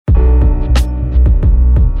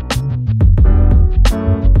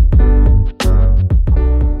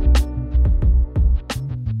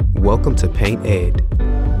Welcome to Paint Ed.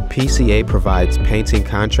 PCA provides painting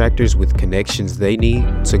contractors with connections they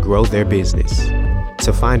need to grow their business.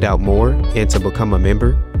 To find out more and to become a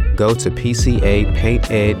member, go to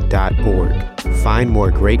pcapainted.org. Find more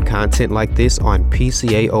great content like this on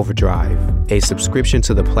PCA Overdrive. A subscription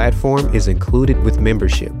to the platform is included with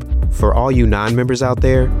membership. For all you non-members out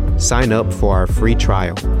there, sign up for our free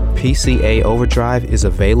trial. PCA Overdrive is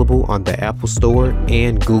available on the Apple Store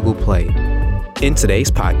and Google Play. In today's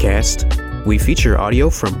podcast, we feature audio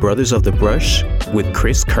from Brothers of the Brush with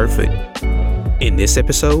Chris Kerfoot. In this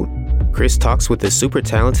episode, Chris talks with the super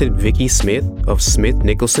talented Vicky Smith of Smith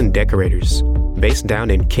Nicholson Decorators, based down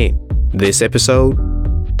in Kent. This episode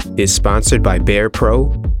is sponsored by Bear Pro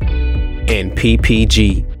and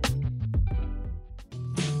PPG.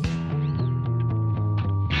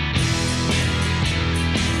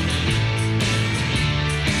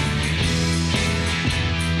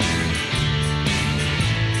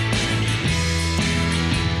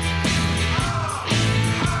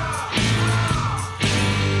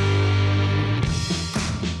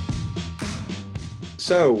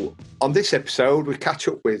 So, on this episode, we catch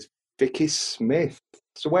up with Vicky Smith.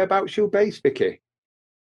 So, whereabouts you based, Vicky?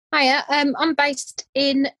 Hiya, I'm based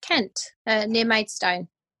in Kent, near Maidstone.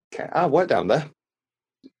 Okay. I went down there.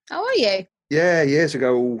 How are you? Yeah, years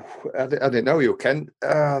ago. I didn't know you, Kent.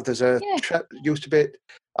 There's a used to be.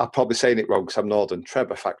 I'm probably saying it wrong because I'm Northern.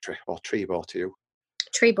 Trebor factory or Trebor to you.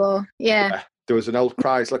 Trebor, yeah. There was an old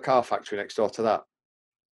Chrysler car factory next door to that.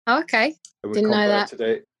 Oh, okay. And we Didn't know that.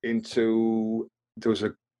 converted it into. There was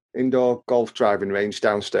an indoor golf driving range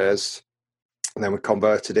downstairs, and then we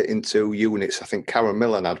converted it into units. I think Karen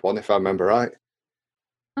Millen had one, if I remember right.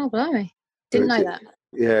 Oh, blimey. Didn't know that.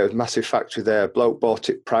 Yeah, it was a massive factory there. Bloke bought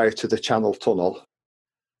it prior to the Channel Tunnel.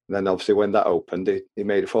 And then obviously when that opened, he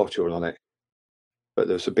made a fortune on it. But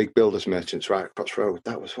there was a big builders merchants right across the road.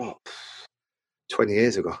 That was what? 20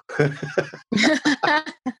 years ago.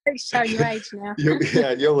 Showing your age now.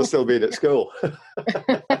 You'll have still been at school.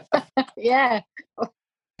 Yeah.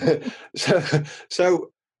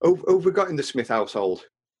 So who've we got in the Smith household?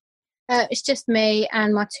 It's just me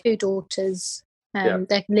and my two daughters. They're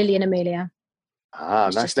Lily and Amelia.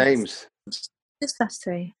 Nice just names. Just us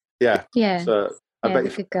three. Yeah. Yeah. So we're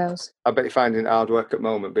good girls. I bet you're finding it hard work at the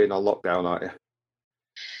moment being on lockdown, aren't you?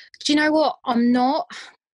 Do you know what? I'm not.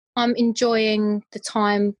 I'm enjoying the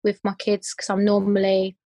time with my kids because I'm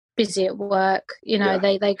normally busy at work. You know,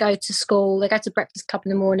 they go to school, they go to breakfast club in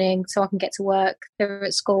the morning so I can get to work. They're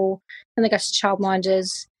at school and they go to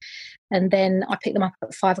childminders, and then I pick them up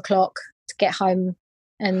at 5 o'clock to get home.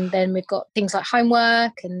 And then we've got things like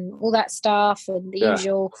homework and all that stuff and the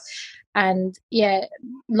usual. And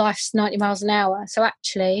life's 90 miles an hour. So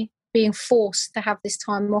actually being forced to have this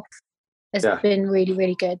time off has been really,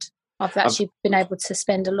 really good. I've actually been able to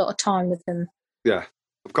spend a lot of time with them. Yeah.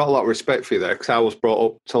 I've got a lot of respect for you there because I was brought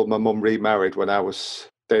up, told my mum remarried when I was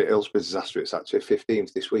at Hillsborough disaster. It's actually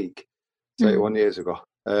 15th this week, 31 years ago.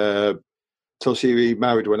 Till she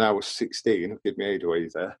remarried when I was 16, give me age away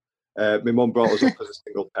there. My mum brought us up as a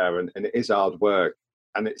single parent, and it is hard work.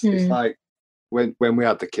 And it's like when we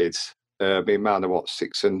had the kids, me and man are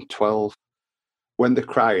 6 and 12. When they're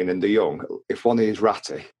crying and they're young, if one is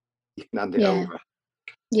ratty, you can hand it over.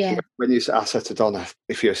 Yeah. When I said to Donna,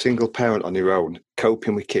 if you're a single parent on your own,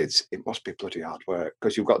 coping with kids, it must be bloody hard work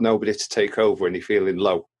because you've got nobody to take over when you're feeling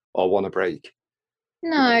low or want a break.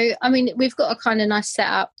 No, I mean, we've got a kind of nice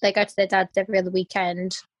setup. They go to their dad's every other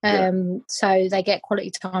weekend. So they get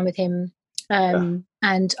quality time with him. And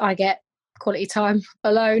I get quality time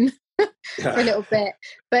alone for a little bit.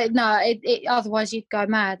 But no, it otherwise you'd go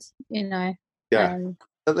mad, you know. Yeah.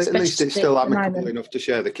 At least it's still amicable enough to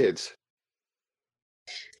share the kids.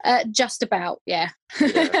 Just about, yeah.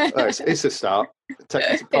 It's a start.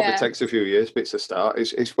 It probably takes a few years, but it's a start.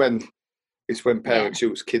 It's when parents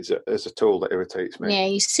use kids as a tool that irritates me. Yeah,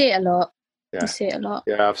 you see it a lot. Yeah. You see it a lot.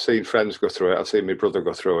 Yeah, I've seen friends go through it. I've seen my brother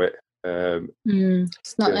go through it.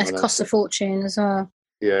 It's not. It costs a fortune as well.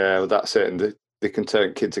 Yeah, well, that's it. And they can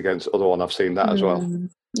turn kids against other one. I've seen that as well.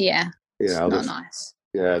 Yeah, it's not nice.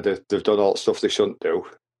 Yeah, they've done all the stuff they shouldn't do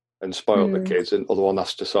and spoiled the kids, and other one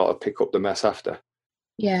has to sort of pick up the mess after.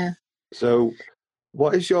 Yeah. So,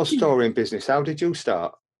 what is your story in business? How did you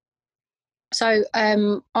start? So,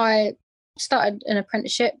 I started an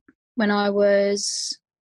apprenticeship when I was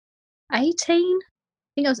 18.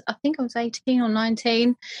 I think I was 18 or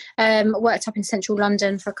 19. Worked up in central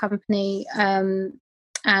London for a company, and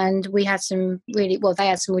we had they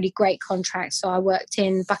had some really great contracts. So I worked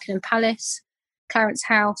in Buckingham Palace, Clarence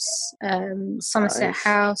House, Somerset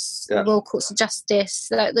House, the Royal Courts of Justice,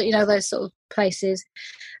 those sort of places.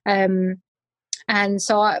 And And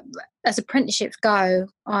so as apprenticeships go,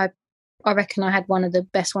 I reckon I had one of the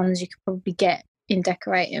best ones you could probably get in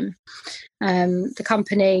decorating. The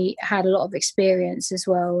company had a lot of experience as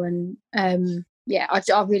well, and I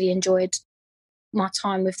really enjoyed my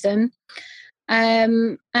time with them.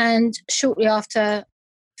 And shortly after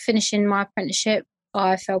finishing my apprenticeship,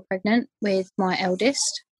 I fell pregnant with my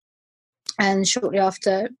eldest, and shortly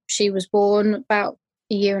after she was born, about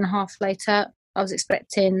a year and a half later, I was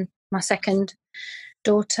expecting my second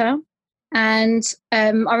daughter. And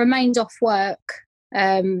I remained off work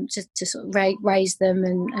just to sort of raise them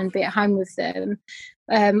and be at home with them.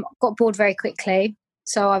 Got bored very quickly,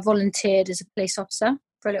 so I volunteered as a police officer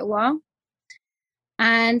for a little while.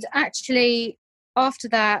 And actually, after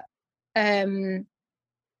that,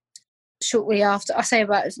 shortly after,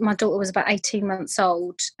 my daughter was about 18 months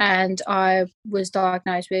old, and I was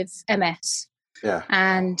diagnosed with MS. Yeah.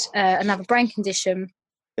 And another brain condition.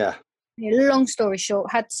 Yeah. Long story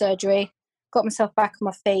short, had surgery, got myself back on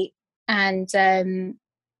my feet, and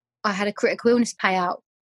I had a critical illness payout.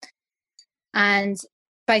 And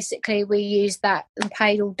basically, we used that and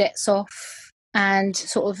paid all debts off, and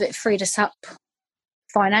sort of it freed us up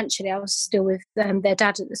financially. I was still with their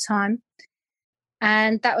dad at the time.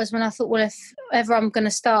 And that was when I thought, well, if ever I'm going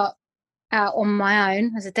to start out on my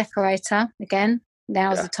own as a decorator again,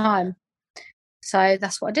 now's the time. So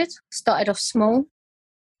that's what I did. Started off small,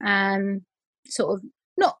 sort of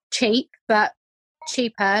not cheap, but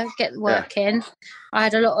cheaper, get the work in. I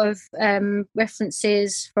had a lot of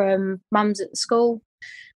references from mums at the school,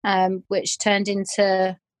 which turned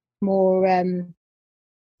into more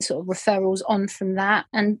sort of referrals on from that.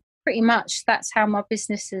 And pretty much that's how my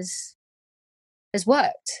business has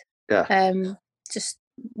worked. Just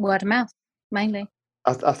word of mouth mainly.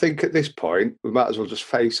 I think at this point we might as well just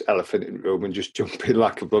face elephant in the room and just jump in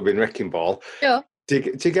like a blooming wrecking ball. Sure. Do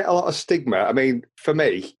you get a lot of stigma? I mean, for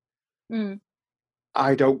me,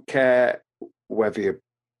 I don't care whether you're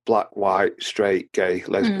black, white, straight, gay,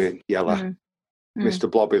 lesbian, yellow, Mr.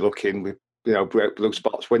 Blobby looking with blue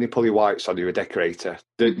spots. When you pull your whites on, you're a decorator.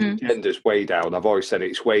 The gender's way down. I've always said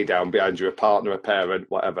it's way down behind you, a partner, a parent,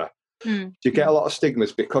 whatever. Do you get a lot of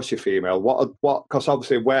stigmas because you're female? What? Because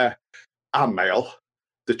obviously where I'm male,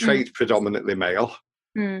 the trade's predominantly male.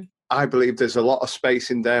 I believe there's a lot of space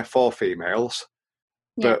in there for females.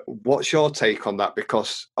 But what's your take on that?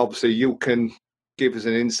 Because obviously you can give us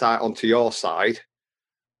an insight onto your side,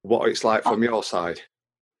 what it's like from your side.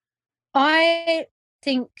 I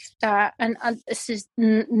think that, and this is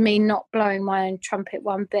me not blowing my own trumpet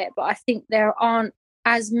one bit, but I think there aren't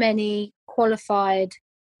as many qualified,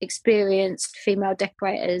 experienced female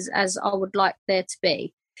decorators as I would like there to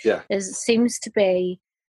be. Yeah. There seems to be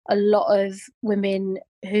a lot of women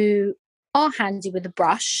who are handy with a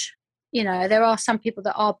brush. There are some people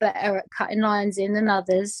that are better at cutting lines in than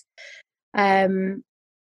others. And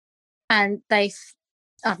they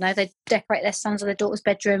decorate their son's or their daughter's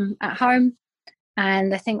bedroom at home,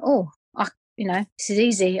 and they think, this is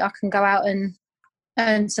easy. I can go out and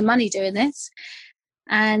earn some money doing this.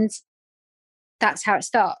 And that's how it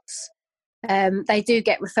starts. They do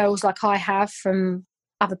get referrals like I have from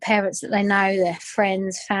other parents that they know, their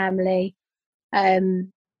friends, family.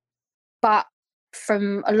 But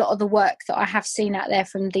from a lot of the work that I have seen out there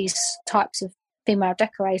from these types of female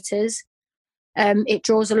decorators, it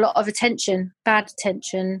draws a lot of attention, bad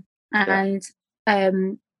attention, and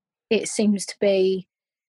it seems to be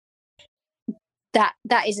that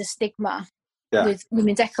is a stigma with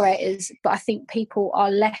women decorators. But I think people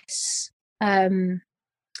are less, they're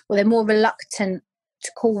more reluctant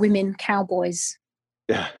to call women cowboys.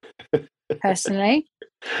 Yeah. Personally,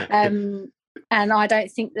 and I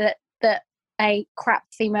don't think that a crap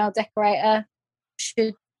female decorator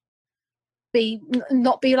should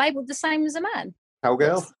not be labelled the same as a man.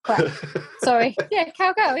 Cowgirl? Sorry. Yeah,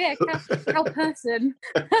 cowgirl, cow person.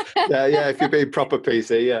 yeah, if you're being proper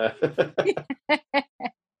PC, yeah.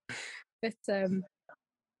 But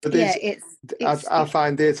I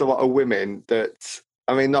find there's a lot of women that,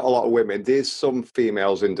 I mean, not a lot of women, there's some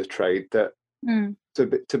females in the trade that,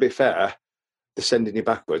 to be fair, they're sending you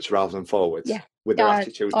backwards rather than forwards with their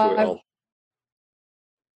attitude to it all.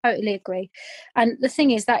 Totally agree. And the thing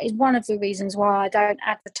is, that is one of the reasons why I don't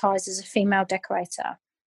advertise as a female decorator.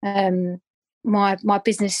 My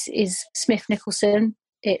business is Smith Nicholson.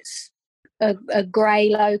 It's a grey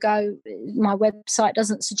logo. My website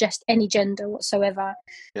doesn't suggest any gender whatsoever.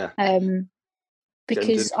 Yeah.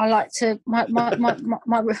 Because I like to my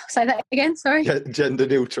say that again. Sorry. Gender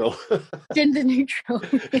neutral. Gender neutral.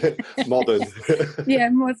 Modern. Yeah,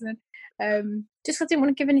 modern. Just 'cause I didn't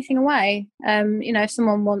want to give anything away. If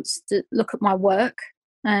someone wants to look at my work,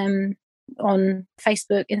 on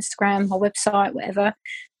Facebook, Instagram, my website, whatever,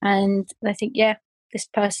 and they think, yeah, this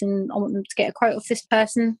person, I want them to get a quote of this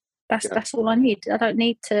person. That's all I need. I don't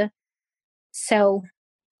need to sell,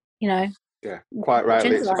 Yeah, quite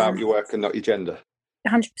rightly, it's about your work and not your gender.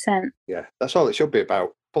 100%. Yeah, that's all it should be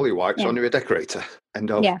about. Pull your wipes on, you're a decorator. End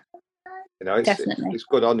of. Yeah. Definitely. It's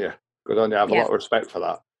good on you. Good on you. I have a lot of respect for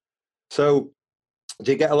that. So,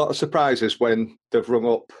 do you get a lot of surprises when they've rung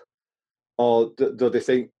up, or do they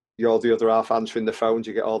think you're the other half answering the phone? Do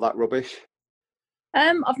you get all that rubbish?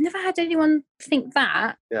 I've never had anyone think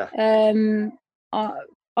that. Yeah.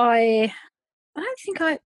 I don't think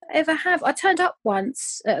I ever have. I turned up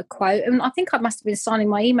once at a quote, and I think I must have been signing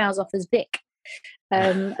my emails off as Vic.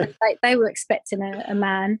 They were expecting a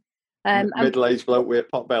man. Middle-aged bloke with a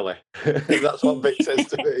pot belly. That's what Vic says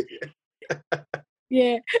to me.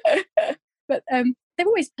 Yeah. But they're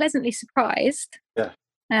always pleasantly surprised. Yeah.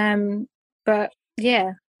 But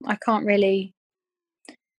yeah, I can't really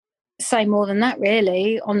say more than that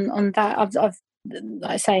really on that. I've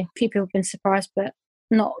like I say, people have been surprised, but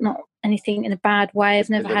not anything in a bad way. I've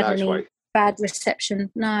never had any bad reception.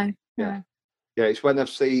 No. Yeah, it's when I've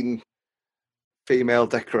seen female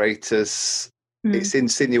decorators, it's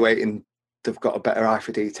insinuating they've got a better eye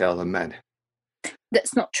for detail than men.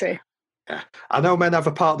 That's not true. Yeah, I know men have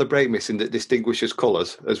a part of the brain missing that distinguishes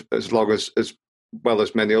colours, as long as well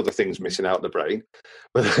as many other things missing out the brain.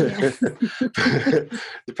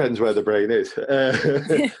 Depends where the brain is.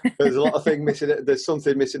 There's a lot of things missing. There's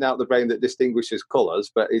something missing out the brain that distinguishes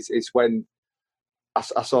colours, but it's when I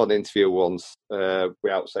saw an interview once,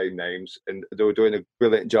 without saying names, and they were doing a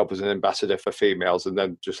brilliant job as an ambassador for females, and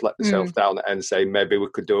then just let themselves down and say maybe we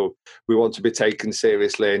want to be taken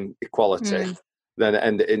seriously in equality. Then at the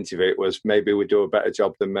end of the interview, it was maybe we do a better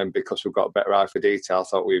job than men because we've got a better eye for detail. I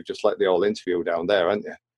thought we've just let the whole interview down there, haven't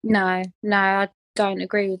you? No, I don't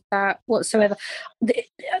agree with that whatsoever. I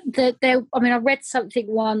read something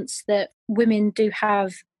once that women do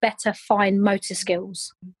have better fine motor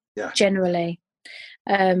skills, generally.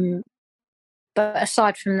 But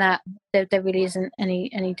aside from that, there really isn't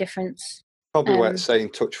any difference. Probably where it's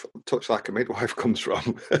saying touch like a midwife comes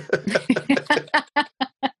from.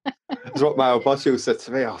 That's what my old boss used to say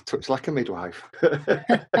to me. Oh, touch like a midwife.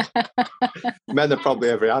 Men are probably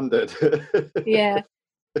heavy-handed. Yeah,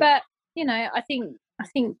 but I think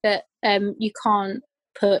that you can't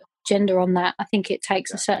put gender on that. I think it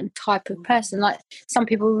takes a certain type of person. Like some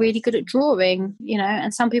people are really good at drawing,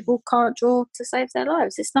 and some people can't draw to save their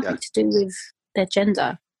lives. It's nothing to do with their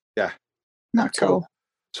gender. Yeah, not at all.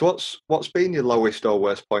 So what's been your lowest or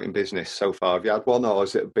worst point in business so far? Have you had one, or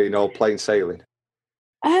has it been all plain sailing?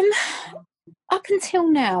 Up until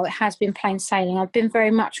now, it has been plain sailing. I've been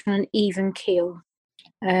very much on an even keel.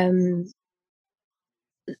 From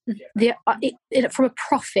a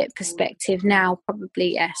profit perspective now,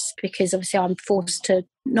 probably yes, because obviously I'm forced to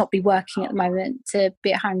not be working at the moment, to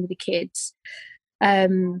be at home with the kids.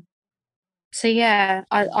 So yeah,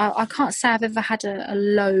 I can't say I've ever had a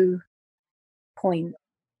low point.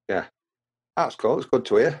 Yeah, that's cool. It's good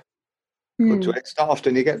to hear. Good to hear. It's not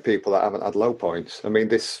often you get people that haven't had low points. I mean,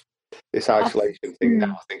 this isolation thing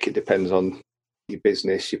now, I think it depends on your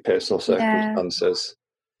business, your personal circumstances.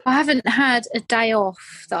 I haven't had a day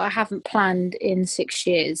off that I haven't planned in 6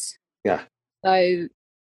 years. Yeah. So,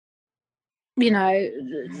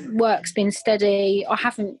 work's been steady. I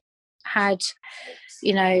haven't had,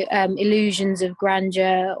 illusions of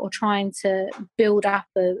grandeur or trying to build up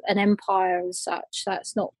an empire as such.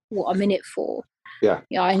 That's not what I'm in it for. Yeah.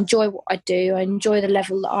 I enjoy what I do. I enjoy the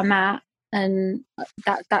level that I'm at, and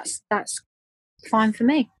that's fine for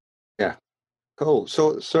me. Yeah. Cool.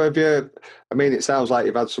 So have you? I mean, it sounds like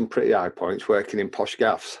you've had some pretty high points working in posh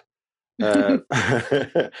gaffs. I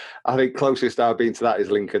think closest I've been to that is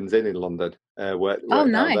Lincoln's Inn in London.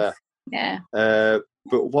 Nice. There. Yeah.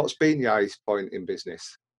 But what's been your highest point in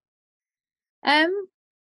business? In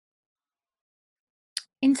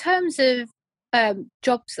terms of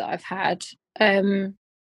jobs that I've had,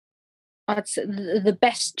 I'd say the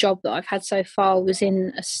best job that I've had so far was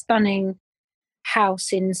in a stunning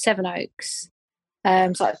house in Sevenoaks.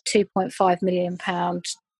 It's like a £2.5 million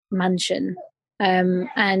mansion,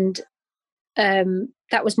 and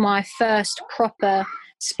that was my first proper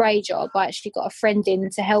spray job. I actually got a friend in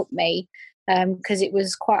to help me because it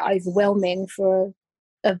was quite overwhelming for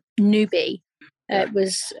a newbie. It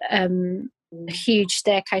was a huge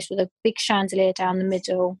staircase with a big chandelier down the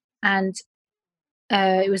middle, and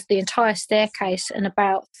it was the entire staircase and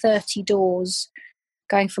about 30 doors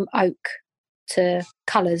going from oak to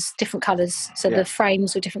colours, different colours. So the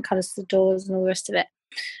frames were different colours to the doors and all the rest of it.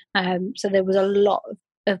 So there was a lot of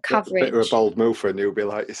coverage. A bit of a bold move for a newbie,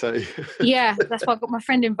 like you say. Yeah, that's why I got my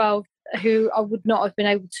friend involved, who I would not have been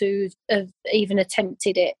able to have even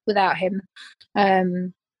attempted it without him.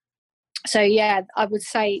 So yeah, I would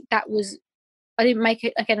say that was. I didn't make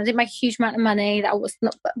it again. I didn't make a huge amount of money. That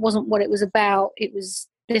wasn't what it was about.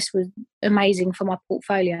 This was amazing for my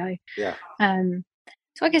portfolio. Yeah.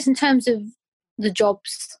 So I guess in terms of the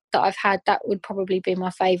jobs that I've had, that would probably be my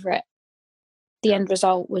favourite. The end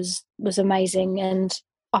result was amazing, and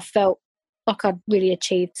I felt like I'd really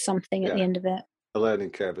achieved something at the end of it. A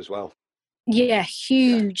learning curve as well. Yeah,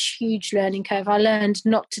 huge learning curve. I learned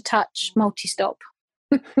not to touch multi-stop.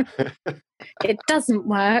 It doesn't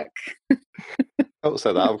work. Don't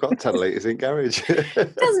say that. I've got 10 litres in garage.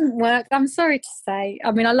 It doesn't work. I'm sorry to say.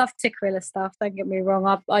 I mean, I love Tikkurila stuff. Don't get me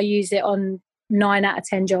wrong. I use it on 9 out of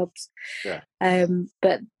 10 jobs. Yeah.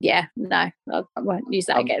 But yeah, no, I won't use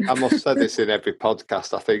that again. I must say this in every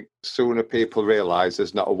podcast. I think sooner people realise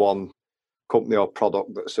there's not a one company or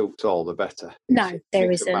product that suits all, the better. No,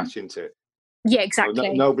 there isn't. Match into it. Yeah,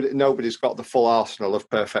 exactly. Nobody's got the full arsenal of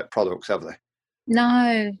perfect products, have they?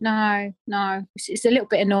 No. It's a little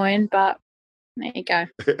bit annoying, but there you go.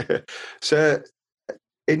 So,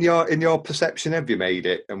 in your perception, have you made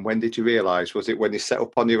it? And when did you realise? Was it when you set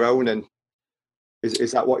up on your own? And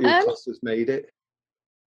is that what your class has made it?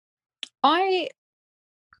 I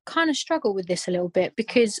kind of struggle with this a little bit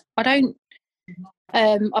because I don't.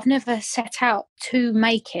 I've never set out to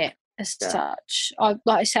make it as such. Like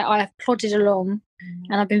I said, I have plodded along,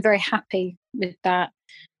 and I've been very happy with that.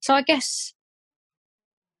 So I guess,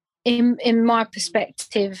 in my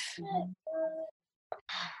perspective,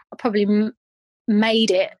 I probably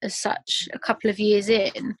made it as such a couple of years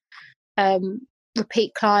in.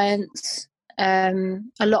 Repeat clients, a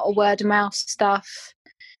lot of word of mouth stuff,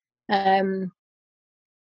 a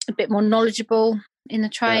bit more knowledgeable in the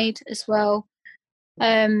trade as well.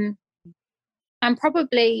 And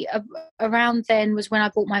probably around then was when I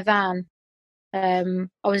bought my van. I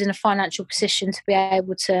was in a financial position to be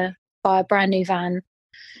able to buy a brand new van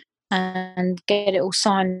and get it all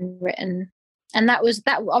signed, written. And that was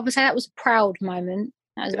that. I would say that was a proud moment.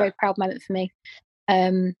 That was a very proud moment for me.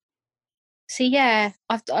 So yeah,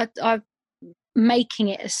 I've making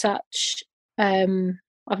it as such.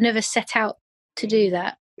 I've never set out to do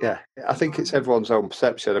that. Yeah, I think it's everyone's own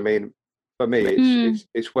perception. I mean, for me,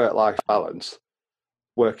 it's work-life balance,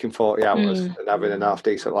 working 40 hours and having an half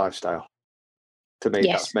decent lifestyle. To me,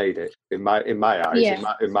 that's made it in my eyes,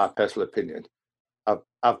 in my personal opinion.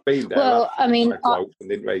 I've been there. Well, I mean, and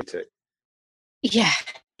didn't rate it. Yeah,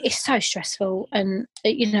 it's so stressful, and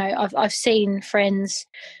I've seen friends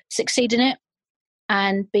succeed in it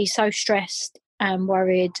and be so stressed and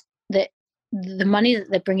worried that the money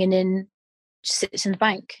that they're bringing in sits in the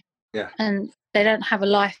bank. Yeah, and they don't have a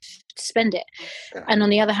life to spend it. Yeah. And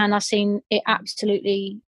on the other hand, I've seen it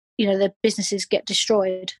absolutely. Their businesses get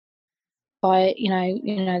destroyed by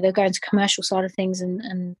they're going to commercial side of things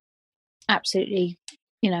and absolutely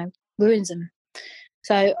ruins them.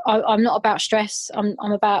 So I'm not about stress. I'm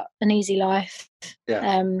about an easy life.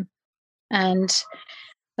 Yeah. And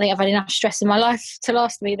I think I've had enough stress in my life to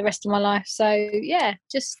last me the rest of my life. So yeah,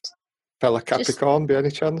 just fella Capricorn, by any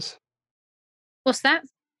chance? What's that?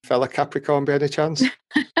 Fella Capricorn, by any chance?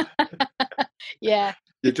 Yeah.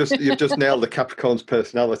 You've just nailed the Capricorn's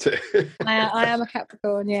personality. I am a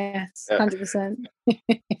Capricorn, yes, 100%.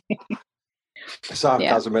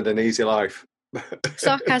 Sarcasm and an easy life.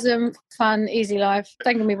 Sarcasm, fun, easy life.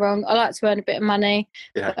 Don't get me wrong. I like to earn a bit of money,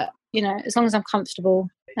 but as long as I'm comfortable,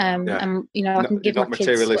 and I can give my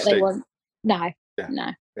kids what they want. No.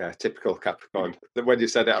 Yeah, typical Capricorn. When you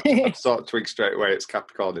said it, I sort of twigged straight away. It's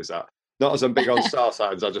Capricorn, is that? Not as I'm big on star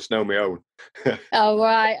signs. I just know my own. Oh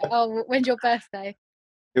right. Oh, when's your birthday?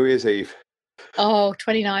 New Year's Eve. Oh,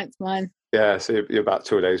 29th, mine. Yeah, so you're about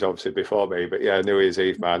 2 days obviously before me, but yeah, New Year's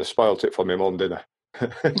Eve, man. I spoilt it for my mum, didn't I?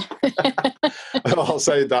 I'll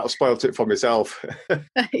say that I spoilt it for myself.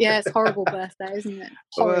 Yeah, it's a horrible birthday, isn't it?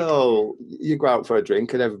 Horrid. Well, you go out for a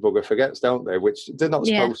drink and every bugger forgets, don't they? Which they're not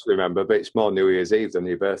supposed to remember, but it's more New Year's Eve than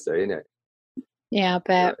your birthday, isn't it? Yeah, I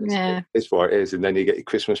bet. Yeah. It's what it is. And then you get your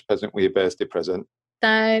Christmas present with your birthday present.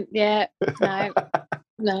 No.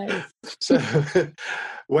 So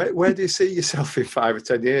where do you see yourself in 5 or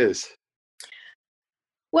 10 years?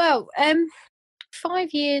 Well,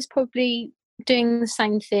 5 years probably doing the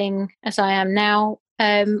same thing as I am now.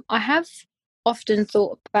 I have often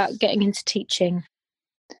thought about getting into teaching.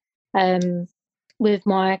 With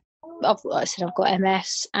like I said, I've got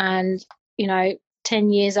MS, and 10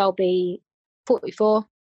 years I'll be 44.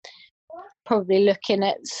 probably looking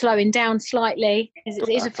at slowing down slightly. It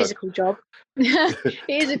is a physical job. It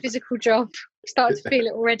is a physical job. Starting to feel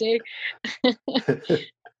it already.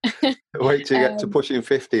 Wait till you get to pushing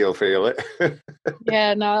 50, you'll feel it.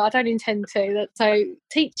 Yeah, no, I don't intend to. So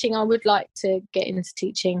teaching, I would like to get into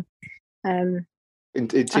teaching. In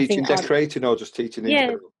teaching decorating or just teaching in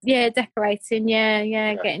general? Yeah, decorating.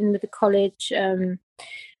 Yeah. Getting with the college.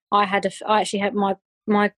 I actually had my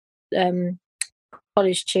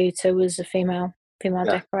college tutor was a female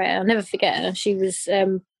decorator. I'll never forget her. She was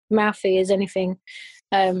mouthy as anything,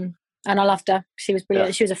 and I loved her. She was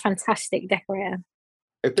brilliant. She was a fantastic decorator.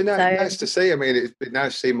 It'd be nice to see. I mean, it'd be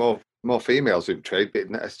nice to see more females in trade. It'd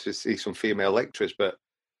be nice to see some female lecturers, but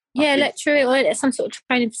lecturer or some sort of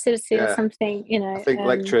training facility or something. I think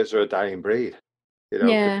lecturers are a dying breed.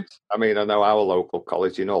 I mean, I know our local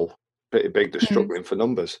college in Hull, pretty big. They're struggling for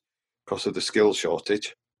numbers because of the skills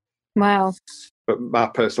shortage. Wow. But my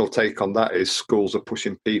personal take on that is schools are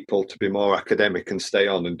pushing people to be more academic and stay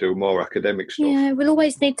on and do more academic stuff. Yeah, we'll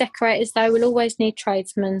always need decorators, though. We'll always need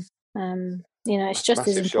tradesmen. It's just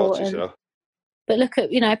as important. Shortage, but look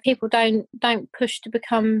at, people don't push to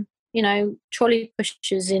become, trolley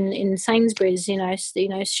pushers in Sainsbury's,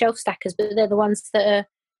 shelf stackers, but they're the ones that are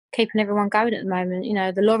keeping everyone going at the moment.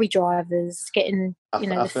 The lorry drivers getting,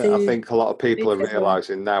 the food. I think a lot of people are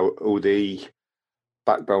realising now who the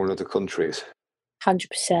backbone of the country is.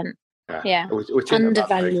 100%. Yeah. Which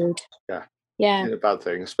undervalued. Yeah. It's a bad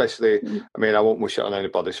thing, especially, I mean, I won't wish it on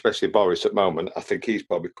anybody, especially Boris at the moment. I think he's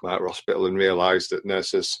probably come out of hospital and realised that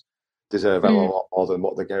nurses deserve a lot more than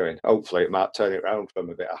what they're getting. Hopefully it might turn it around for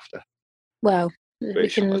them a bit after. Well, we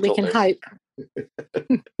can hope.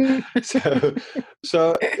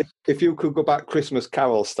 So if you could go back Christmas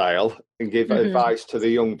Carol style and give advice to the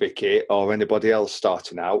young Vicky or anybody else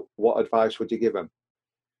starting out, what advice would you give them?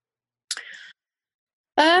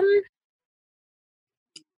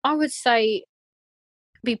 I would say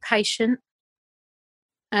be patient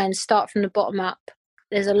and start from the bottom up.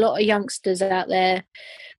 There's a lot of youngsters out there.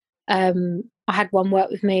 I had one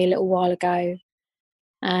work with me a little while ago,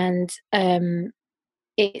 and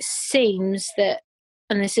it seems that,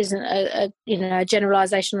 and this isn't a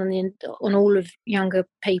generalisation on all of younger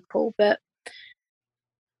people, but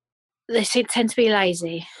they tend to be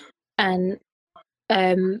lazy, and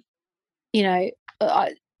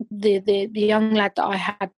the young lad that I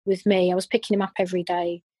had with me, I was picking him up every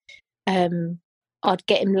day. I'd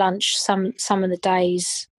get him lunch some of the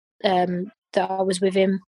days that I was with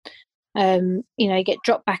him. He'd get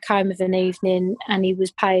dropped back home of an evening, and he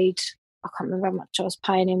was paid, I can't remember how much I was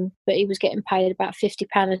paying him, but he was getting paid about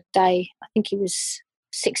 £50 a day. I think he was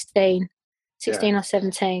 16 or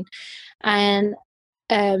 17. And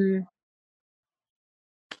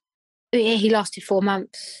he lasted 4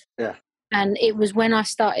 months. Yeah. And it was when I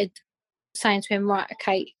started saying to him, right,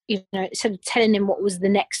 okay, instead of telling him what was the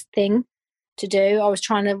next thing to do, I was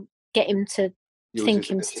trying to get him to think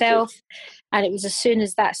himself. And it was as soon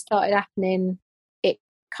as that started happening, it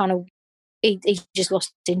kind of, he just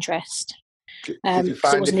lost interest. It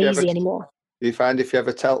wasn't easy anymore. Do you find if you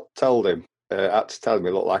ever told him, had to tell him,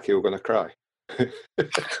 it looked like you were going to cry?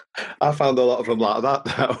 I found a lot of them like that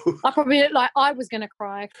though. I probably looked like I was going to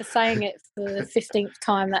cry for saying it for the 15th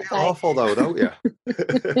time that day. Awful though, don't you?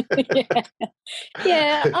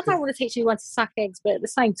 Yeah, I don't want to teach anyone to suck eggs, but at the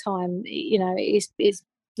same time, it's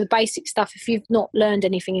the basic stuff. If you've not learned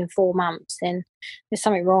anything in 4 months, then there's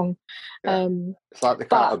something wrong. Yeah. It's like they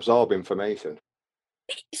can't absorb information.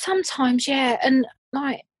 Sometimes, yeah. And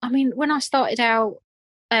when I started out,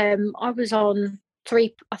 I was on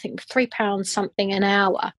 £3 something an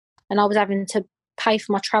hour, and I was having to pay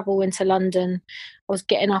for my travel into London. I was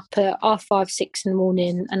getting up at 5:30, 6 in the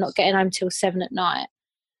morning and not getting home till 7 at night,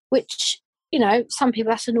 which, some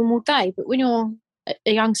people that's a normal day, but when you're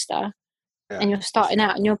a youngster and you're starting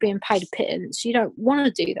out and you're being paid a pittance, you don't want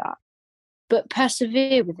to do that, but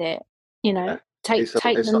persevere with it.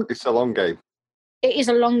 It's a long game. It is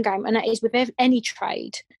a long game, and that is with any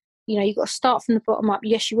trade. You've got to start from the bottom up.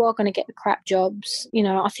 Yes, you are going to get the crap jobs.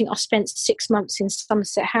 I think I spent 6 months in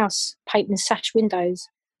Somerset House painting sash windows.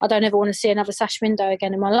 I don't ever want to see another sash window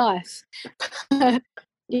again in my life.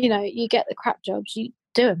 You get the crap jobs, you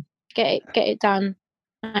do them, get it done,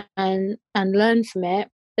 and learn from it.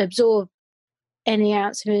 Absorb any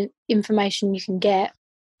ounce of information you can get,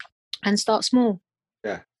 and start small.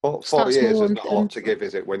 Yeah, 40 years is not a lot to give,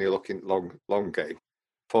 is it? When you're looking long game.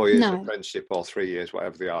 4 years of friendship or 3 years,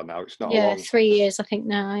 whatever they are now. It's not. Yeah, 3 years I think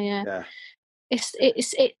now. Yeah. It's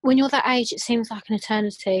when you're that age, it seems like an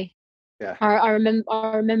eternity. Yeah. I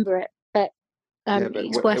remember it, but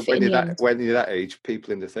it's worth it in the end. When you're that age,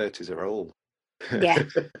 people in their 30s are old. Yeah.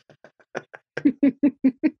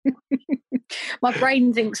 My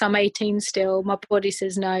brain thinks I'm 18 still. My body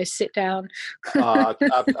says no, sit down.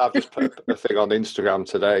 I've just put a thing on Instagram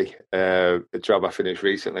today. A job I finished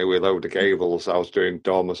recently with a load of gables. I was doing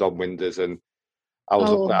dormers on windows, and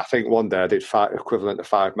I think one day I did equivalent to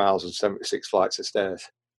 5 miles and 76 flights of stairs.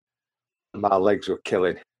 And my legs were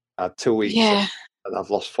killing. I had 2 weeks, and I've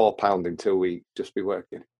lost 4 pounds in 2 weeks just be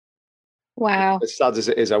working. Wow. As sad as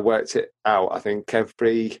it is, I worked it out. I think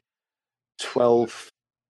every 12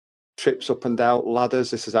 trips up and down ladders,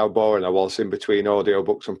 this is how boring I was in between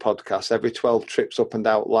audiobooks and podcasts. Every 12 trips up and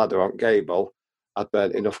down ladder on Gable, I'd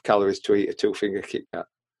burnt enough calories to eat a 2-finger Kit Kat.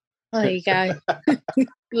 There you go.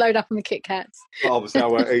 Load up on the Kit Kats. Well, obviously, I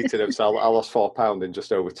weren't eating them, so I lost 4 pounds in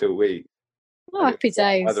just over 2 weeks. Oh, happy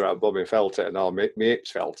days. Whether I blooming felt it or not, my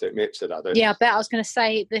hips felt it. My hips had it. Yeah, I bet I was going to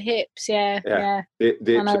say the hips. Yeah. The hips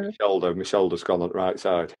and my shoulder. My shoulder's gone on the right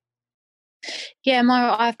side. Yeah,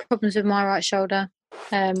 I have problems with my right shoulder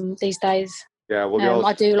these days. Yeah, well,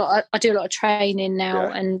 I do a lot of training now,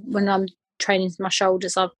 and when I'm training my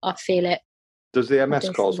shoulders, I feel it. Does the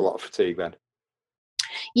MS cause a lot of fatigue then?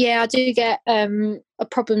 Yeah, I do get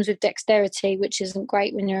problems with dexterity, which isn't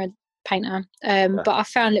great when you're a painter. But I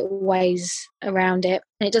found little ways around it,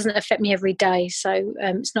 and it doesn't affect me every day, so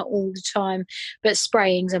it's not all the time. But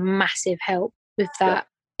spraying's a massive help with that.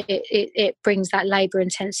 It brings that labour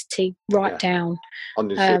intensity down. On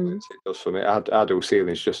the ceilings, it does for me. I do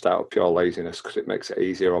ceilings just out of pure laziness because it makes it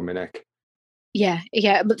easier on my neck. Yeah,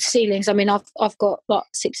 but the ceilings, I mean, I've got like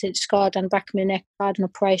 6-inch scar down the back of my neck. I had an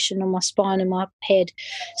operation on my spine and my head,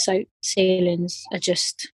 so ceilings are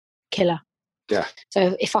just killer. Yeah.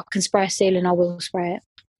 So if I can spray a ceiling, I will spray it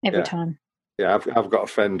every time. Yeah, I've got a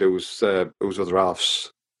friend whose other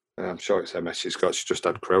half's, I'm sure it's MS. She's just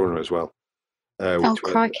had corona as well.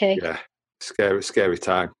 Crikey! Scary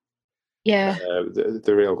time. Yeah.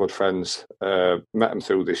 They're real good friends. Met them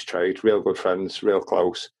through this trade. Real good friends, real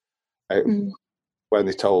close. When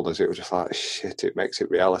they told us, it was just like shit. It makes it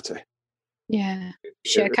reality. Yeah.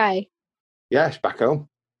 Is she okay? Yeah, she's back home.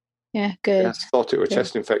 Yeah, good. I thought it was a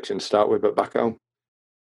chest infection to start with, but back home.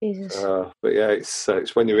 Jesus. But yeah,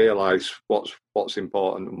 it's when you realise what's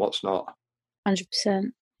important and what's not.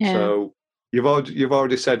 100%. Yeah. So you've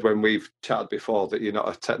already said when we've chatted before that you're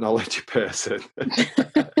not a technology person.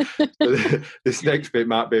 This next bit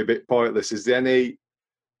might be a bit pointless. Is there any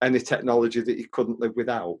technology that you couldn't live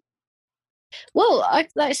without? Well, like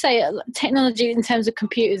I say, technology in terms of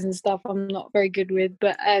computers and stuff, I'm not very good with.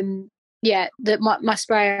 But my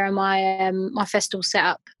sprayer and my Festool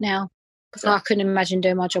setup now, because I couldn't imagine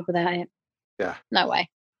doing my job without it. Yeah. No way.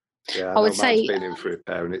 Yeah, I would say it's been in for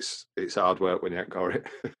repair, and it's hard work when you ain't got it.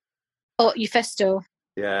 Oh, your Festool.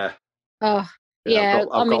 Yeah. Oh, yeah.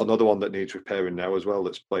 I've got another one that needs repairing now as well.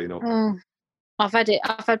 That's playing up. Oh, I've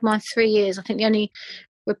had mine 3 years. I think the only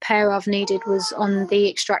repair I've needed was on the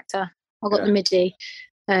extractor. I got the MIDI,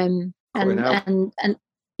 and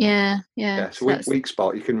yeah. It's a weak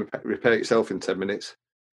spot. You can repair it yourself in 10 minutes.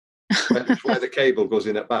 Where the cable goes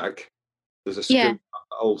in at back, there's a screw that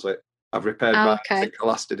holds it. I've repaired mine. Okay. I think I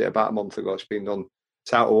last did it about a month ago. It's been done.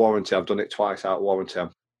 It's out of warranty. I've done it twice out of warranty.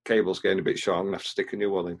 Cable's getting a bit short. I'm gonna have to stick a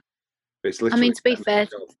new one in. But it's literally. I mean, to be fair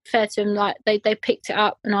to them, like they picked it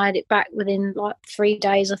up and I had it back within like 3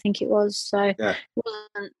 days. I think it was. So it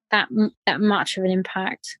wasn't that much of an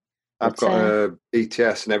impact. I've got a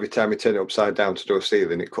ETS, and every time you turn it upside down to do a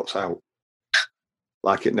ceiling, it cuts out.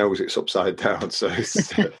 Like it knows it's upside down. So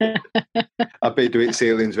I've been doing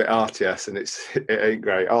ceilings with RTS, and it ain't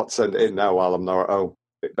great. I'll send it in now while I'm not at home.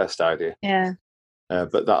 Best idea. Yeah.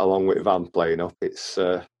 But that, along with Van playing up, it's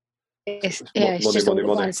just all at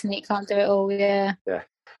once, and you can't do it all. Yeah. Yeah.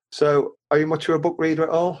 So, are you much of a book reader at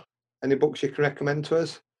all? Any books you can recommend to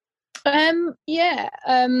us?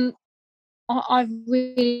 I've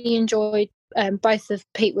really enjoyed both of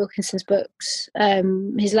Pete Wilkinson's books.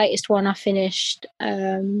 His latest one I finished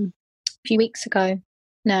a few weeks ago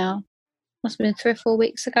now. Must have been 3 or 4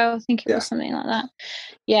 weeks ago. I think it was something like that.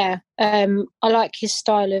 Yeah. I like his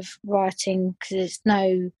style of writing because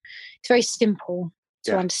it's very simple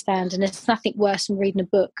to understand, and there's nothing worse than reading a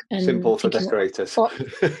book and simple for decorators.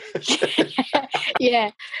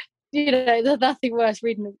 Yeah. There's nothing worse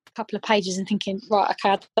reading a couple of pages and thinking, right,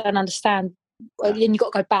 okay, I don't understand. Well, then you've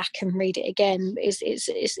got to go back and read it again. It's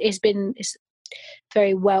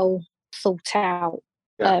very well thought out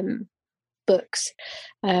books.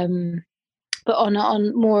 But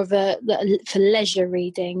on more of for leisure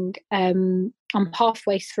reading, I'm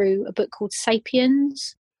halfway through a book called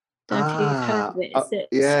Sapiens. Don't know if you've heard of it.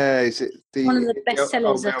 Is it one of the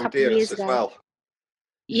bestsellers a couple of years ago? Well.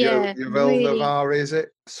 Yeah, Navarre, is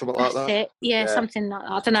it? Something like that? It. Yeah, something like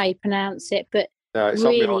that. I don't know how you pronounce it, but no, it's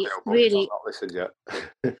really, on the audio book, really, I've not listened yet.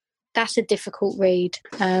 that's a difficult read.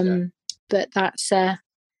 But that's that's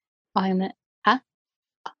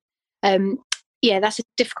a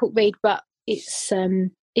difficult read, but it's a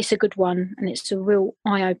good one and it's a real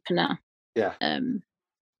eye opener. Yeah.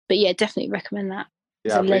 But yeah, definitely recommend that.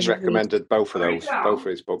 Yeah, I've been recommended both of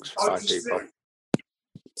his books by people.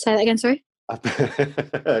 Say that again, sorry.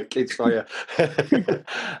 Kids fire.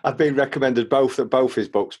 I've been recommended both his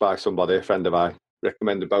books by somebody, a friend of mine.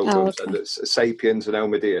 Recommended both of them. Okay. So it's Sapiens and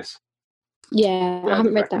Omidyus. Yeah, I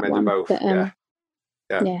haven't read that one. Both. But,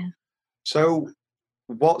 yeah. So,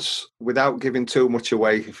 without giving too much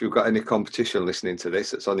away, if you've got any competition listening to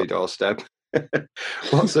this, it's on your doorstep.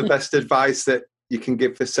 What's the best advice that you can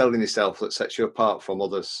give for selling yourself that sets you apart from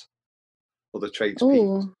other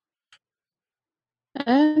tradespeople?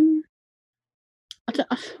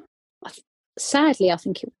 Sadly, I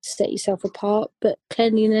think it would set yourself apart, but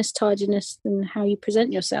cleanliness, tidiness, and how you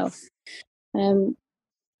present yourself.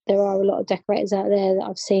 There are a lot of decorators out there that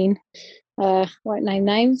I've seen, won't name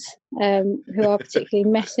names, who are particularly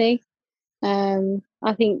messy.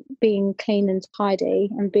 I think being clean and tidy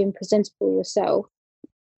and being presentable yourself,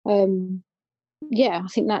 I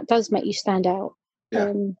think that does make you stand out.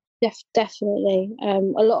 Yeah. Definitely.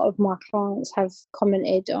 A lot of my clients have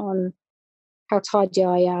commented on how tidy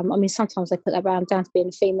I am. I mean, sometimes they put that down to being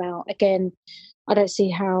a female. Again, I don't see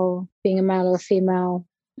how being a male or a female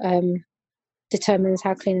determines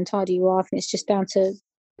how clean and tidy you are. I think it's just down to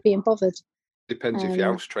being bothered. Depends if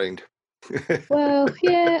you're house trained. Well,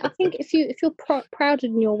 yeah, I think if you're proud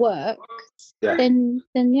in your work, then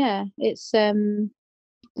yeah, it's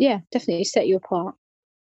definitely set you apart.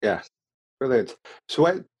 Yeah, brilliant.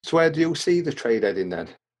 So where do you see the trade heading then?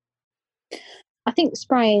 I think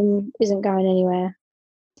spraying isn't going anywhere.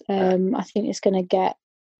 I think it's going to get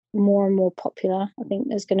more and more popular. I think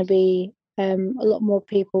there's going to be a lot more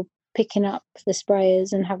people picking up the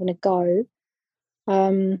sprayers and having a go.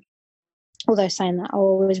 Although saying that, I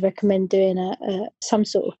always recommend doing some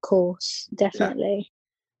sort of course, definitely,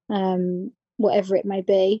 whatever it may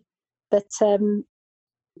be. But I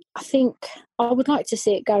think I would like to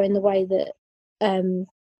see it go in the way that,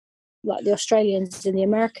 like the Australians and the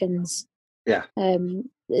Americans. Yeah.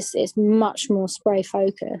 It's much more spray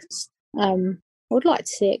focused. I would like to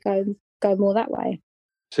see it go more that way.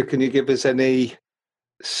 So, can you give us any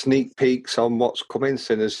sneak peeks on what's coming,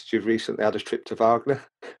 seeing as you've recently had a trip to Wagner?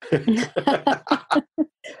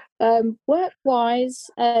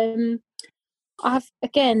 Work-wise,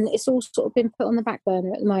 it's all sort of been put on the back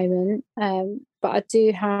burner at the moment, but I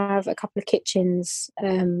do have a couple of kitchens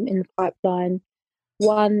in the pipeline.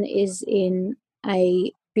 One is in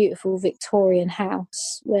a beautiful Victorian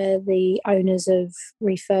house where the owners have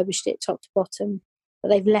refurbished it top to bottom, but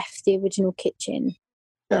they've left the original kitchen.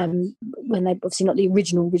 When they obviously not the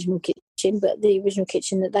original kitchen, but the original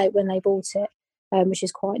kitchen that when they bought it, which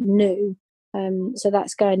is quite new. So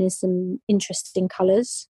that's going in some interesting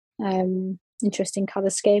colours, interesting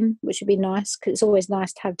colour scheme, which would be nice because it's always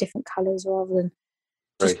nice to have different colours rather than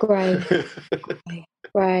just grey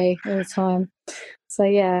all the time. So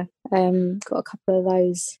yeah, got a couple of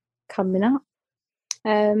those coming up.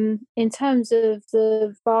 In terms of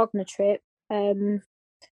the Wagner trip,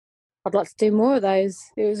 I'd like to do more of those.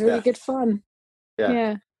 It was really good fun.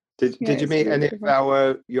 Yeah. Did you meet any of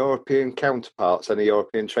our European counterparts, any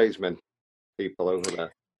European tradesmen people over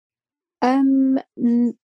there?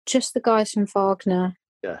 Just the guys from Wagner.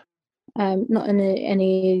 Yeah. Not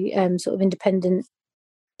any sort of independent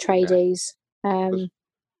tradies. When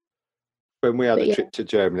we had a trip to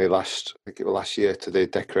Germany last year to the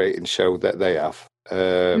decorating show that they have,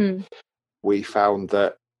 we found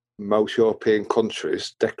that most European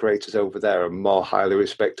countries, decorators over there are more highly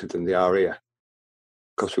respected than they are here,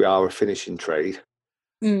 because we are a finishing trade.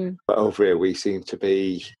 But over here we seem to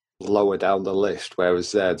be lower down the list,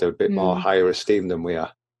 whereas they're a bit more higher esteemed than we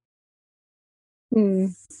are. I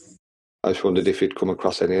just wondered if you'd come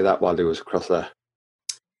across any of that while he was across there.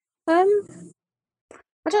 I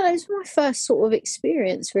don't know, it was my first sort of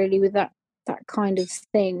experience really with that kind of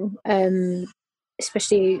thing,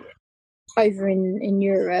 especially over in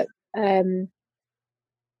Europe.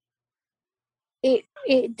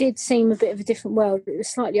 It did seem a bit of a different world. It was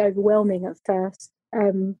slightly overwhelming at first,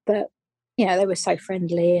 but they were so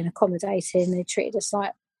friendly and accommodating. They treated us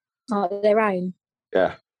like their own.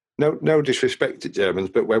 Yeah, no disrespect to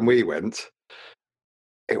Germans, but when we went,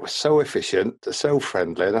 it was so efficient, they're so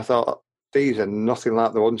friendly, and I thought, these are nothing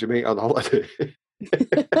like the ones you meet on holiday.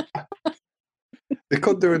 The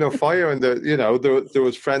couldn't do enough for you, and there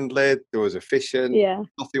was friendly, there was efficient,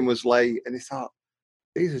 nothing was late, and you thought,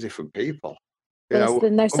 these are different people. There's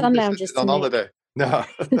no sun lounges on holiday. No.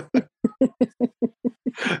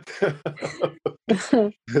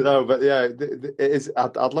 No, but yeah, it is.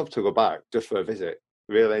 I'd love to go back just for a visit.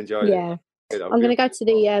 Really enjoy it. I'm going to go to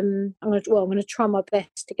the. I'm going to try my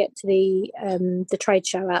best to get to the trade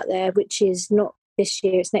show out there, which is not this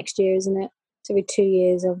year. It's next year, isn't it? It's every 2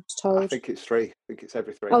 years. I was told. I think it's 3. I think it's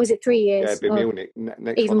every 3. Oh, is it 3 years? Yeah, it'd be Munich.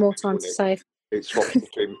 Next even more time to save. It swaps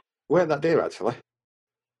between. Weren't that dear actually?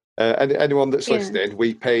 Anyone that's listening,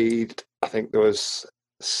 we paid. I think there was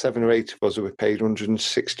 7 or 8 of us. We paid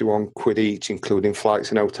 161 quid each, including flights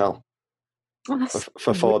and hotel,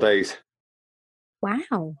 for 4 days.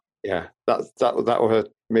 Wow. Yeah, that was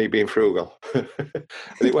me being frugal, and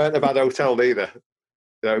it weren't a bad hotel either.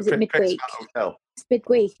 Is it midweek? Hotel. It's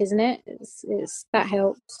midweek, isn't it? It's that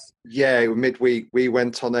helps. Yeah, midweek. We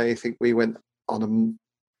went on a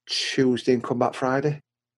Tuesday and come back Friday.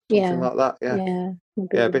 Something like that.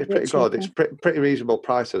 Yeah, but it's pretty good. It's pretty reasonable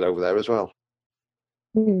prices over there as well.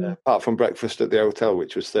 Apart from breakfast at the hotel,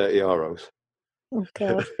 which was €30. Oh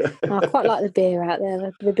God, I quite like the beer out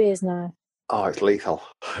there. The beer's nice. Oh, it's lethal.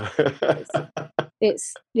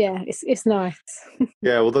 It's nice.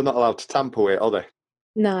 Yeah, well, they're not allowed to tamper with it, are they?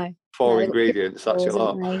 No. 4 ingredients, that's your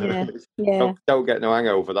lot. Yeah. Don't get no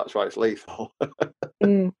hangover, that's why it's lethal.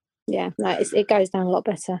 Yeah, no, it goes down a lot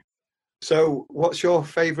better. So, what's your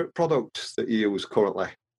favourite products that you use currently?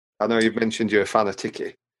 I know you've mentioned you're a fan of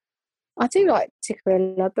Tiki. I do like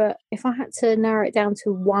Tikkurila, but if I had to narrow it down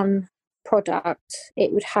to one product,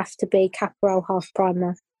 it would have to be Caparel Half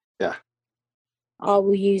Primer. Yeah. I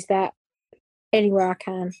will use that anywhere I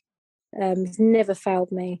can. It's never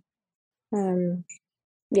failed me. Love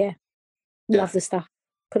the stuff.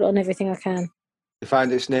 Put it on everything I can. You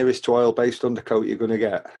find it's nearest to oil-based undercoat you're going to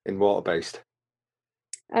get in water-based?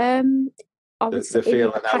 I would the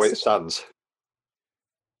feeling how it stands.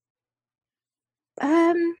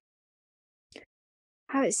 How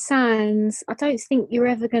it sounds, I don't think you're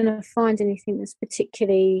ever going to find anything that's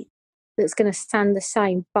going to stand the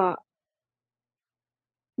same, but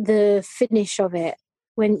the finish of it,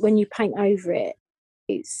 when you paint over it,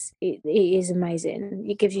 it is amazing.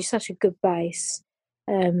 It gives you such a good base.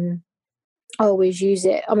 I always use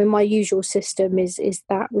it. I mean, my usual system is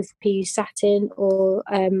that with PU satin, or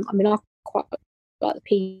I quite like the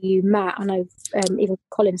PU matte. I know even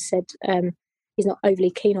Colin said he's not overly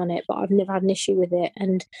keen on it, but I've never had an issue with it,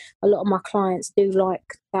 and a lot of my clients do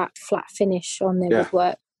like that flat finish on their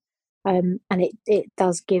woodwork. And it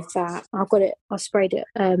does give that. I sprayed it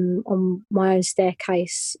on my own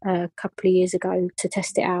staircase a couple of years ago to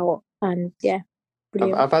test it out, and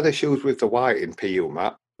brilliant. I've had issues with the white in PU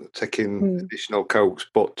matte, taking additional coats,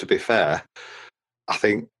 but to be fair, I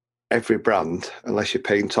think every brand, unless you're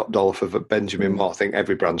paying top dollar for Benjamin Moore, I think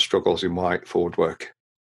every brand struggles in white for woodwork.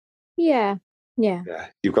 Yeah.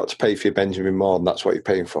 You've got to pay for your Benjamin Moore, and that's what you're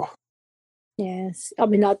paying for. Yes, I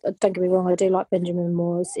mean, don't get me wrong. I do like Benjamin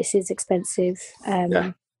Moore. It is expensive,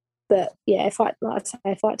 but if I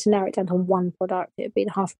had to narrow it down to one product, it'd be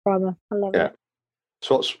the Half Primer. I love it.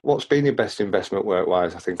 So what's been your best investment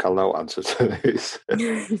work-wise? I think I'll know answer to this.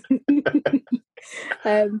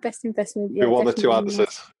 Best investment. Yeah, one or two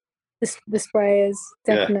answers. The sprayers,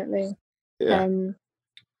 definitely. Yeah.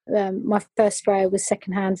 My first sprayer was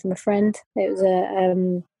second-hand from a friend. It was a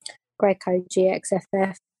Graco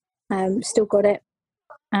GXFF. Still got it,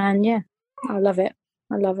 and I love it.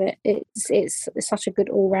 It's such a good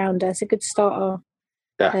all-rounder. It's a good starter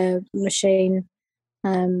machine.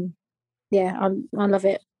 I love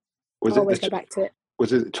it. I always go back to it.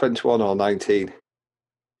 Was it 21 or 19?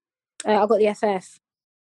 I got the FF.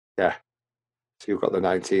 Yeah, so you've got the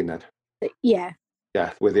 19 then. Yeah,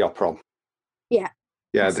 with the Opron. Yeah,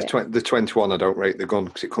 the 21 I don't rate the gun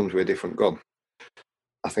because it comes with a different gun.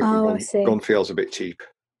 I think the gun feels a bit cheap.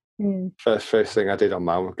 First thing I did on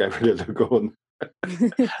mine was get rid of the gun.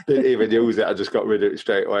 Didn't even use it. I just got rid of it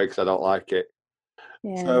straight away because I don't like it.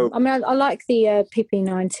 Yeah, so, I mean, I like the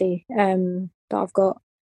PP90 that I've got.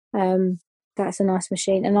 That's a nice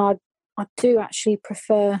machine, and I do actually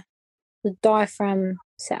prefer the diaphragm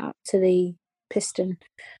setup to the piston.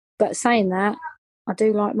 But saying that, I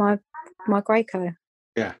do like my Graco.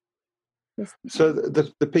 Yeah. So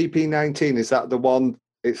the PP19, is that the one?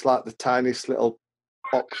 It's like the tiniest little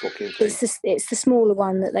box looking thing. It's the smaller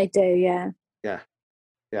one that they do. Yeah.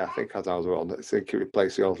 I think I was one. I think it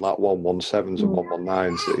replaced the old like 117s and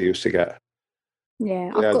 119s that you used to get.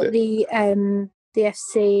 Yeah, I've got the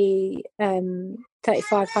FC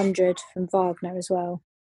 3500 from Wagner as well.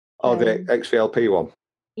 Oh, the XVLP one.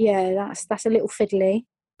 yeah, that's a little fiddly,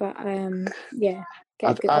 but yeah,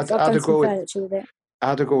 I've done some furniture with it. I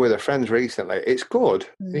had to go with a friend recently. It's good.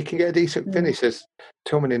 You can get a decent finish. There's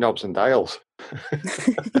too many knobs and dials.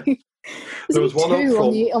 There was one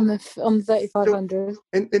two on the 3500.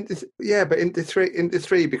 But into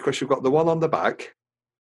three because you've got the one on the back.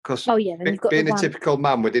 Because then you've got being a typical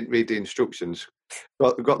man, we didn't read the instructions.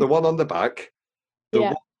 But we've got the one on the back, the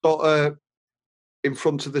one sort of in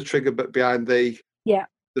front of the trigger, but behind the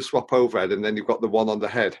swap overhead, and then you've got the one on the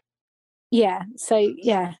head. Yeah. So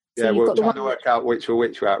yeah. So we're trying to work out which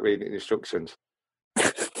without reading the instructions.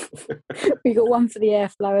 You've got one for the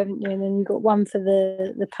airflow, haven't you? And then you've got one for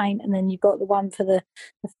the paint, and then you've got the one for the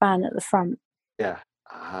fan at the front. Yeah.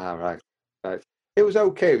 Right. It was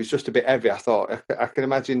okay. It was just a bit heavy. I thought I can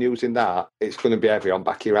imagine using that. It's going to be heavy on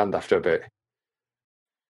back of your hand after a bit.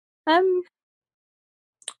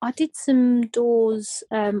 I did some doors.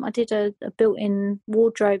 I did a built-in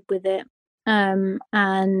wardrobe with it, and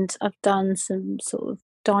I've done some sort of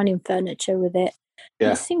dining furniture with it.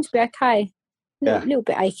 Yeah. It seems to be okay. A little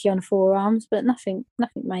bit achy on forearms, but nothing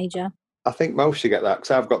major. I think most you get that,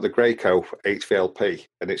 because I've got the Graco HVLP,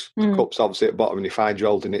 and it's the cups obviously at the bottom, and you find you're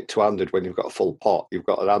holding it two-handed when you've got a full pot. You've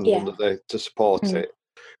got an hand under there to support it,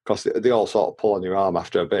 because they all sort of pull on your arm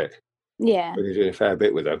after a bit. Yeah. When you're doing a fair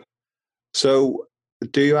bit with them. So,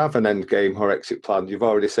 do you have an end game or exit plan? You've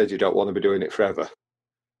already said you don't want to be doing it forever.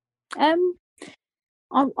 I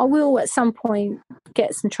will at some point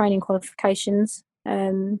get some training qualifications.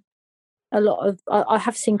 I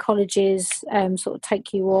have seen colleges sort of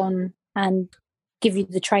take you on and give you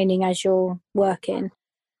the training as you're working.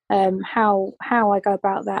 How I go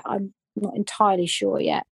about that, I'm not entirely sure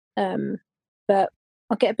yet. But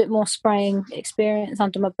I'll get a bit more spraying experience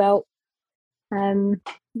under my belt,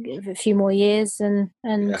 give it a few more years, and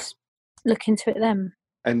look into it then.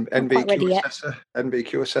 And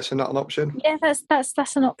NVQ assessor not an option? Yeah,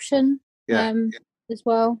 that's an option. As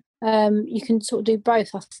well. You can sort of do both,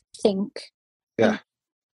 I think. Yeah.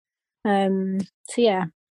 So yeah.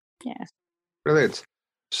 Brilliant.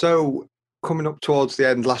 So coming up towards the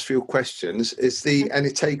end, last few questions. Is there any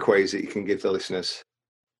takeaways that you can give the listeners?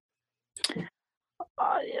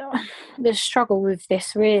 There's a struggle with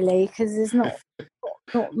this really, because there's not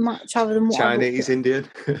much other than what Chinese, Indian.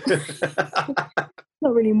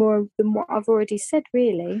 Not really more than what I've already said,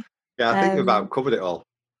 really. Yeah, I think we've about covered it all.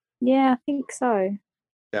 Yeah, I think so.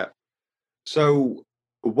 Yeah. So,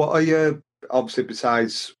 what are your, obviously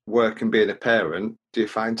besides work and being a parent, do you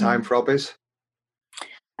find time for hobbies?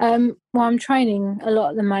 Well, I'm training a lot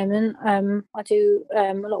at the moment. I do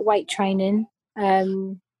a lot of weight training.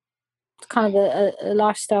 It's kind of a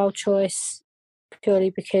lifestyle choice, purely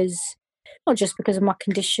because, not just because of my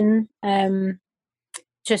condition,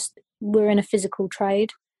 just we're in a physical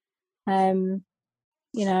trade. I don't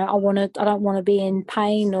want to be in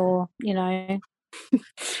pain or,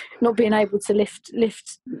 not being able to lift,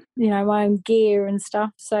 my own gear and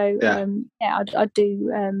stuff. So, I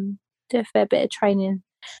do a fair bit of training.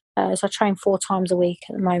 So I train 4 times a week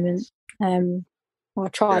at the moment. Or I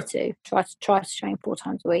try to train 4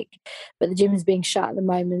 times a week, but the gym is being shut at the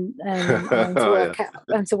moment. And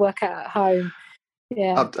to work out at home.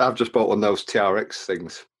 Yeah, I've just bought one of those TRX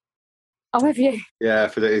things. Oh, have you? Yeah,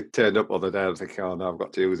 it turned up the other day. I was thinking, oh no, I've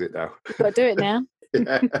got to use it now. You've got to do it now.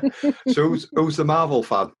 Yeah. So who's the Marvel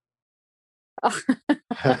fan?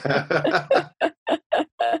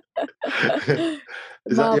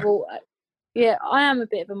 Marvel. Yeah, I am a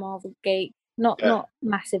bit of a Marvel geek. Not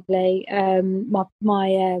massively. My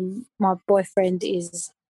boyfriend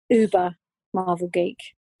is uber Marvel geek.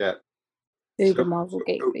 Yeah. Marvel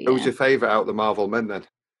geek. Who's your favourite out of the Marvel men then?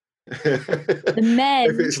 The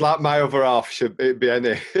men. If it's like my other half, should it be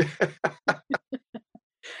any?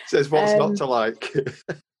 Says what's not to like.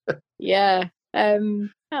 Yeah. Out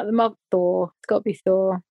of the Marvel, Thor. It's got to be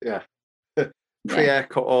Thor. Yeah.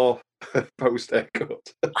 Pre-haircut or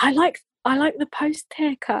post-haircut? I like the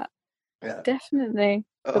post-haircut. Yeah. Definitely.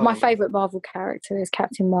 But my favourite Marvel character is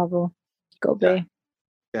Captain Marvel. Got to be.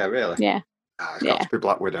 Yeah, really? Yeah. It's got to be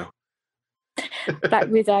Black Widow. Black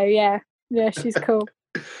Widow, yeah. Yeah, she's cool.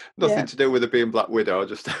 Nothing to do with her being Black Widow,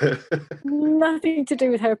 just nothing to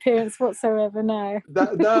do with her appearance whatsoever. No.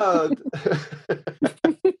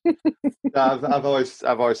 I've always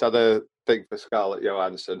had a thing for Scarlett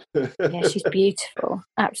Johansson. Yeah, she's beautiful,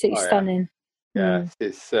 absolutely stunning. Yeah,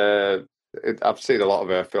 it's. I've seen a lot of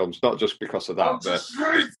her films, not just because of that, but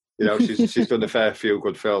she's done a fair few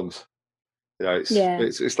good films.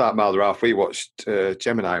 It's like Mile Ralph. We watched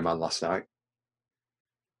Gemini Man last night.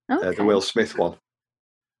 Okay. The Will Smith one.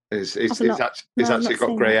 It's actually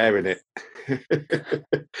got grey hair in it.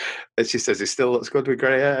 And she says he still looks good with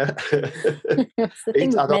grey hair.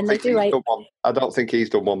 I don't think he's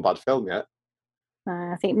done one bad film yet.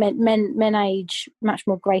 I think men age much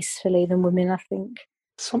more gracefully than women, I think.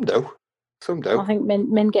 Some do. I think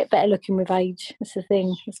men get better looking with age. That's the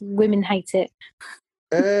thing. Women hate it.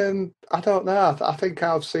 I don't know. I think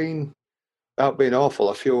I've seen, without being awful,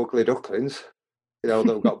 a few ugly ducklings, that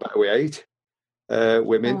have got better with age.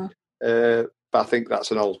 Women. But I think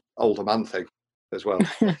that's an older man thing as well.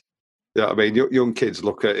 You know what I mean? Young kids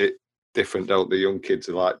look at it different, don't they? Young kids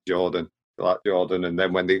are like Jordan, and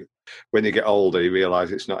then when they get older, you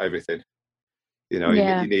realise it's not everything. You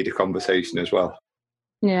need a conversation as well.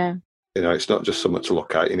 Yeah. It's not just something to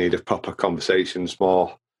look at. You need a proper conversations,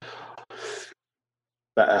 more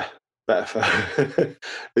better for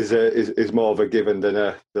is more of a given than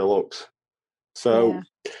the looks. So,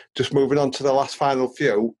 just moving on to the last final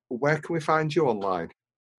few. Where can we find you online?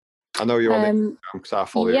 I know you're on Instagram because I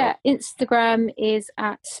follow you. Yeah, Instagram is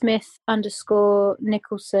at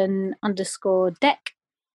Smith_Nicholson_deck.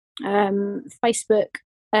 Facebook,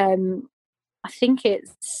 I think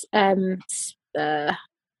it's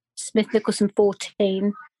Smith Nicholson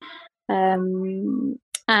 14, and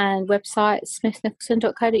website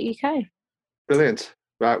smithnicholson.co.uk. Brilliant.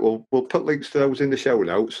 Right, well, we'll put links to those in the show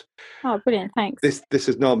notes. Oh, brilliant, thanks. This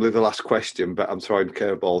is normally the last question, but I'm throwing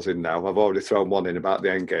curveballs in now. I've already thrown one in about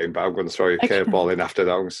the end game, but I'm going to throw you a curveball in after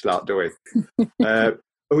that. I'm going to start doing. Are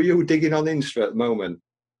you digging on Insta at the moment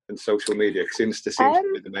and social media? Because Insta seems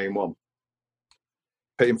to be the main one.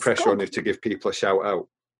 Putting pressure on you to give people a shout out.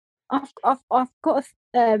 I've got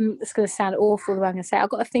it's going to sound awful the way I'm going to say it.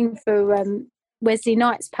 I've got a thing for Wesley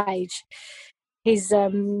Knight's page. He's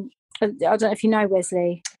I don't know if you know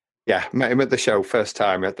Wesley. Yeah, met him at the show first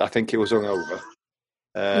time. I think he was hungover.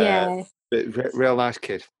 Yeah. Real nice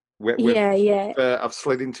kid. Yeah. I've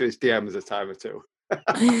slid into his DMs a time or two.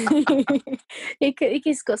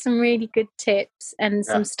 He's got some really good tips and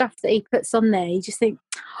some stuff that he puts on there. You just think,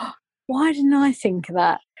 why didn't I think of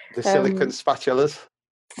that? The silicone spatulas.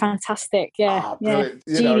 Fantastic, yeah.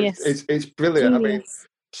 Genius. It's brilliant. Genius. I mean,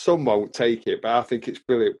 some won't take it, but I think it's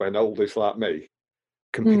brilliant when oldies like me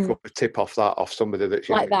can pick up a tip off somebody that's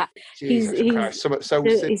like that. Jesus Christ, something so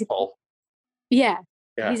simple.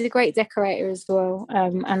 He's a great decorator as well,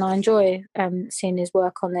 and I enjoy seeing his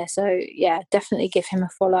work on there. So yeah, definitely give him a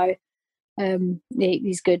follow.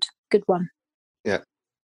 He's good one. Yeah.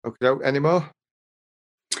 Okay. Any more?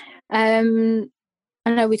 I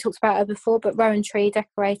know we talked about her before, but Rowan Tree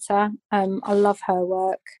decorator. I love her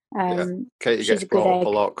work. Katie gets brought up a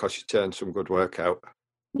lot because she turns some good work out.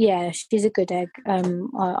 Yeah, she's a good egg. I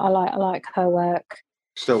like her work.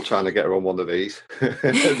 Still trying to get her on one of these.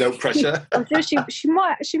 No pressure. I'm sure she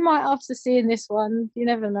might after seeing this one. You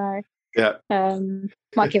never know. Yeah.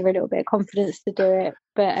 Might give her a little bit of confidence to do it.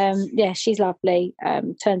 But yeah, she's lovely.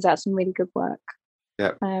 Turns out some really good work.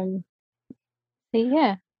 Yeah.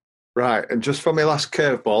 Yeah. Right, and just for my last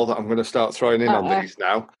curveball that I'm going to start throwing in on these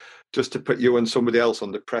now, just to put you and somebody else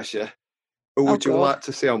under pressure. Who would you like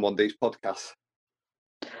to see on one of these podcasts?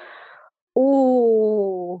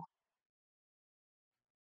 Oh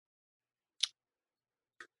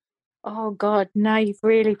God, now you've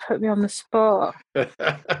really put me on the spot.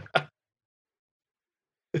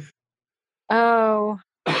 I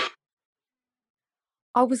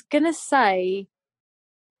was gonna say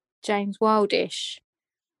James Wildish,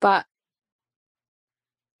 but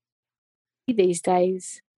these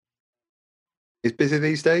days he's busy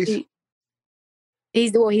these days.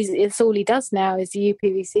 It's all he does now is the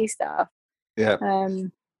UPVC stuff. Yeah.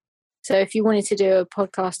 So if you wanted to do a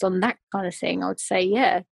podcast on that kind of thing, I would say,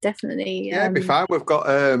 yeah, definitely. Yeah, it'd be fine. We've got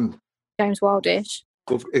James Wildish.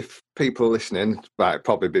 If people are listening, right,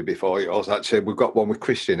 probably be before yours. Actually, we've got one with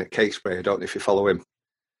Christian at K-Spray. I don't know if you follow him.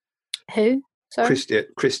 Who? Sorry,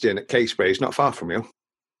 Christian at K-Spray. He's not far from you.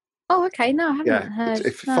 Oh, okay. No, I haven't heard.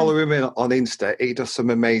 If you follow him on Insta, he does some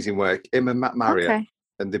amazing work. Him and Matt Marriott,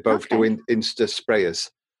 and they both do Insta sprayers.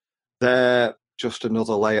 They're just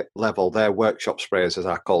another level. They're workshop sprayers, as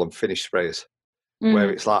I call them, finish sprayers, where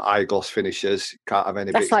it's like eyeglass finishes. Can't have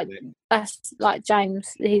any bits in it. That's like James.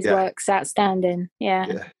 His work's outstanding.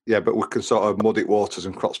 Yeah, but we can sort of muddy waters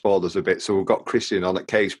and cross borders a bit. So we've got Christian on at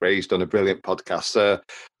K-Spray. He's done a brilliant podcast.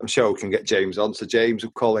 I'm sure we can get James on. So James,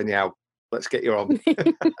 I'm calling you out. Let's get you on.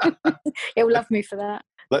 He'll love me for that.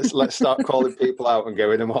 Let's start calling people out and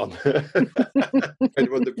getting them on.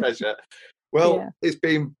 Putting under pressure. Well, It's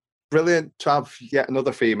been brilliant to have yet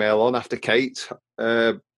another female on after Kate.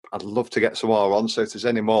 I'd love to get some more on. So if there's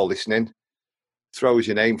any more listening, throw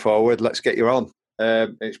your name forward. Let's get you on.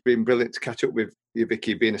 It's been brilliant to catch up with you,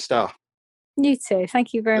 Vicky, being a star. You too.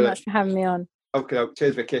 Thank you very much for having me on. Okay,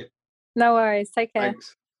 cheers, Vicky. No worries. Take care.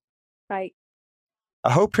 Thanks. Bye.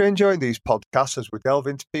 I hope you're enjoying these podcasts as we delve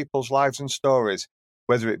into people's lives and stories,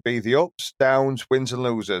 whether it be the ups, downs, wins and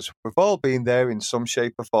losers. We've all been there in some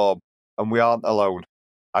shape or form, and we aren't alone.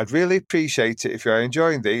 I'd really appreciate it if you're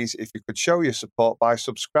enjoying these, if you could show your support by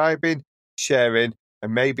subscribing, sharing,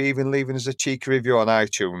 and maybe even leaving us a cheeky review on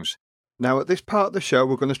iTunes. Now, at this part of the show,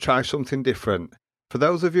 we're going to try something different. For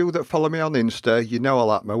those of you that follow me on Insta, you know I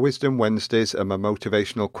like my Wisdom Wednesdays and my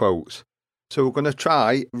motivational quotes. So we're going to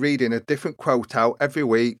try reading a different quote out every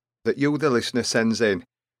week that you, the listener, sends in,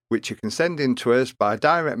 which you can send in to us by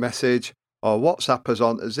direct message or WhatsApp us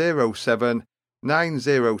on 07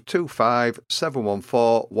 9025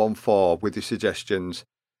 71414 with your suggestions.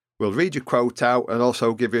 We'll read your quote out and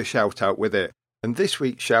also give you a shout out with it. And this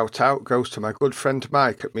week's shout out goes to my good friend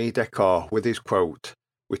Mike at Me Decor with his quote,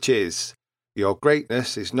 which is, "Your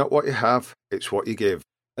greatness is not what you have, it's what you give."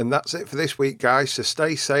 And that's it for this week, guys, so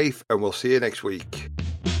stay safe and we'll see you next week.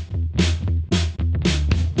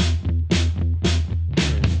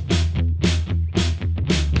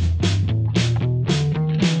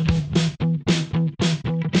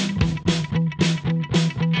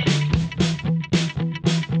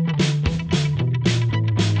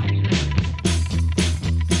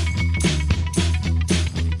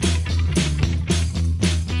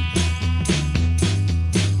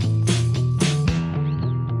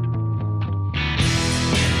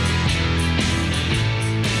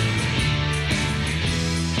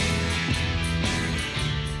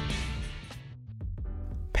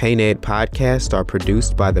 Paint Ed podcasts are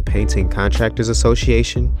produced by the Painting Contractors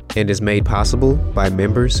Association and is made possible by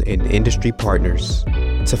members and industry partners.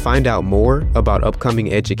 To find out more about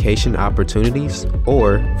upcoming education opportunities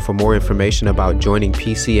or for more information about joining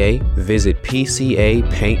PCA, visit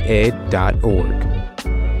pcapainted.org.